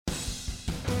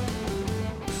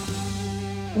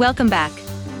Welcome back.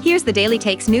 Here's the Daily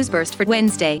Takes news burst for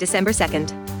Wednesday, December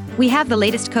 2nd. We have the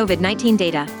latest COVID-19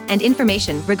 data and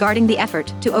information regarding the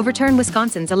effort to overturn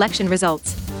Wisconsin's election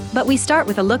results. But we start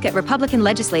with a look at Republican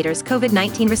legislators'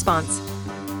 COVID-19 response.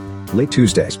 Late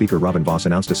Tuesday, Speaker Robin Vos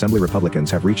announced Assembly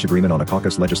Republicans have reached agreement on a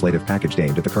caucus legislative package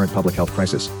aimed at the current public health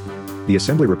crisis. The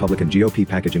Assembly Republican GOP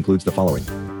package includes the following: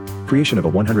 creation of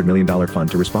a $100 million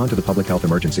fund to respond to the public health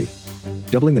emergency,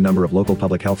 doubling the number of local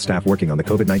public health staff working on the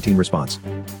COVID-19 response,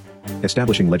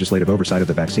 establishing legislative oversight of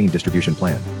the vaccine distribution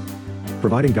plan,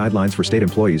 providing guidelines for state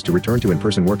employees to return to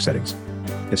in-person work settings,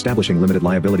 establishing limited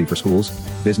liability for schools,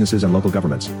 businesses and local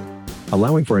governments,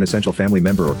 allowing for an essential family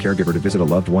member or caregiver to visit a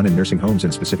loved one in nursing homes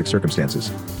in specific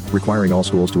circumstances, requiring all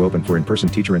schools to open for in-person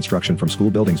teacher instruction from school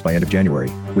buildings by end of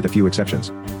January, with a few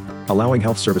exceptions, allowing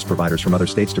health service providers from other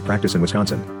states to practice in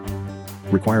Wisconsin,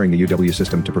 requiring the UW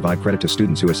system to provide credit to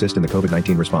students who assist in the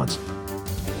COVID-19 response,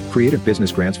 creative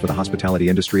business grants for the hospitality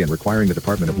industry and requiring the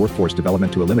Department of Workforce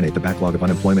Development to eliminate the backlog of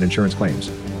unemployment insurance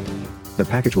claims. The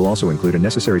package will also include a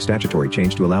necessary statutory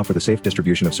change to allow for the safe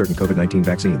distribution of certain COVID-19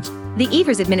 vaccines. The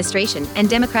Evers administration and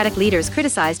Democratic leaders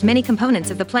criticized many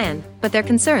components of the plan, but their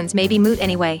concerns may be moot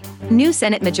anyway. New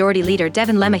Senate Majority Leader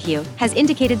Devin LeMahieu has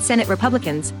indicated Senate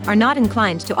Republicans are not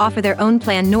inclined to offer their own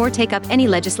plan nor take up any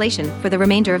legislation for the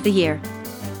remainder of the year.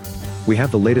 We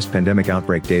have the latest pandemic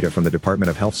outbreak data from the Department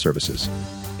of Health Services.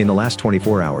 In the last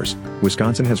 24 hours,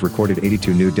 Wisconsin has recorded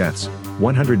 82 new deaths,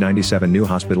 197 new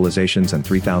hospitalizations and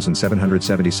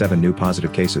 3,777 new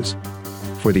positive cases.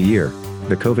 For the year,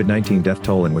 the COVID-19 death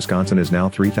toll in Wisconsin is now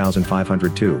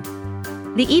 3,502.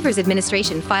 The Evers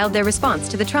administration filed their response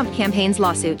to the Trump campaign's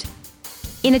lawsuit.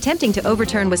 In attempting to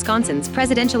overturn Wisconsin's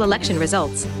presidential election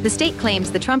results, the state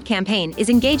claims the Trump campaign is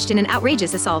engaged in an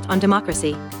outrageous assault on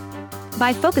democracy.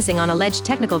 By focusing on alleged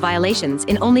technical violations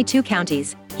in only 2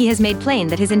 counties, he has made plain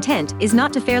that his intent is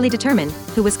not to fairly determine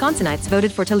who Wisconsinites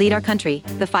voted for to lead our country,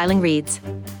 the filing reads.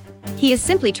 He is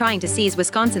simply trying to seize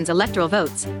Wisconsin's electoral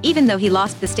votes, even though he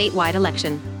lost the statewide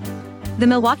election. The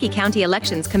Milwaukee County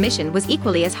Elections Commission was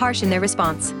equally as harsh in their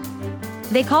response.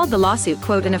 They called the lawsuit,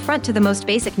 quote, an affront to the most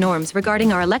basic norms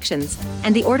regarding our elections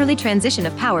and the orderly transition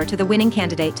of power to the winning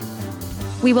candidate.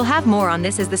 We will have more on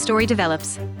this as the story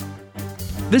develops.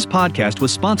 This podcast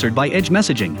was sponsored by Edge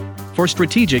Messaging. For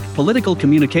strategic, political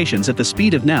communications at the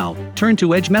speed of now, turn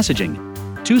to Edge Messaging.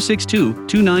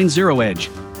 262-290-EDGE.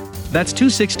 That's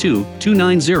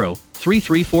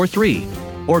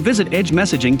 262-290-3343. Or visit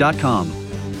edgemessaging.com.